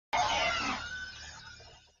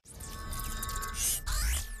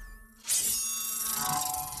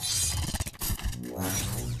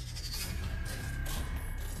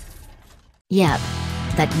Yep.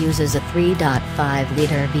 That uses a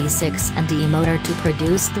 3.5-liter V6 and D motor to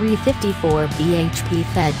produce 354 bhp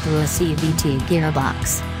fed through a CVT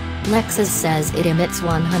gearbox. Lexus says it emits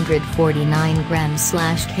 149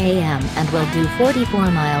 grams/km and will do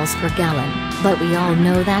 44 miles per gallon, but we all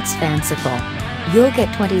know that's fanciful. You'll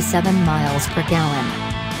get 27 miles per gallon.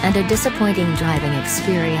 And a disappointing driving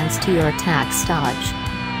experience to your tax dodge.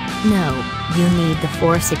 No, you need the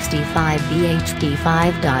 465 bhp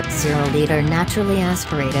 5.0-liter naturally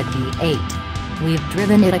aspirated V8. We've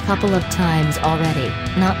driven it a couple of times already,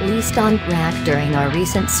 not least on track during our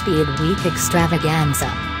recent Speed Week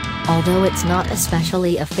extravaganza. Although it's not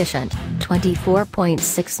especially efficient,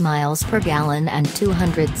 24.6 miles per gallon and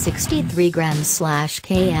 263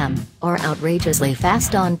 grams/km, or outrageously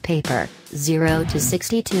fast on paper, 0 to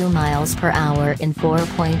 62 miles per hour in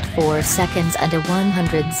 4.4 seconds and a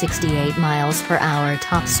 168 miles per hour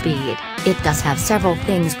top speed, it does have several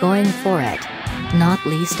things going for it. Not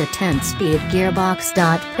least a 10-speed gearbox.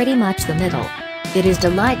 Pretty much the middle. It is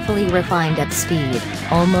delightfully refined at speed,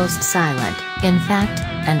 almost silent, in fact,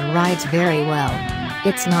 and rides very well.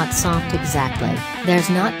 It's not soft exactly, there's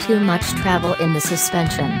not too much travel in the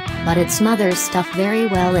suspension, but it smothers stuff very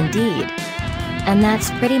well indeed. And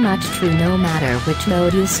that's pretty much true no matter which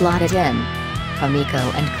mode you slot it in. From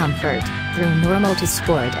eco and comfort, through normal to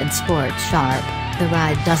sport and sport sharp, the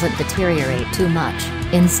ride doesn't deteriorate too much,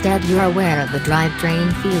 instead you're aware of the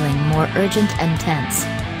drivetrain feeling more urgent and tense.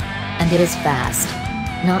 And it is fast.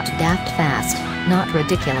 Not daft fast, not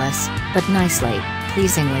ridiculous, but nicely,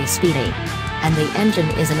 pleasingly speedy. And the engine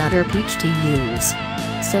is an utter peach to use.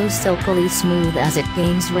 So silkily smooth as it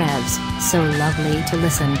gains revs, so lovely to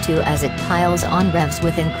listen to as it piles on revs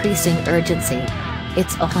with increasing urgency.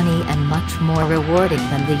 It's a honey and much more rewarding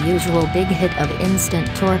than the usual big hit of instant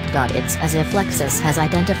torque. It's as if Lexus has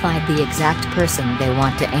identified the exact person they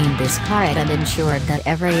want to aim this car at and ensured that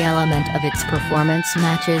every element of its performance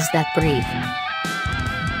matches that brief.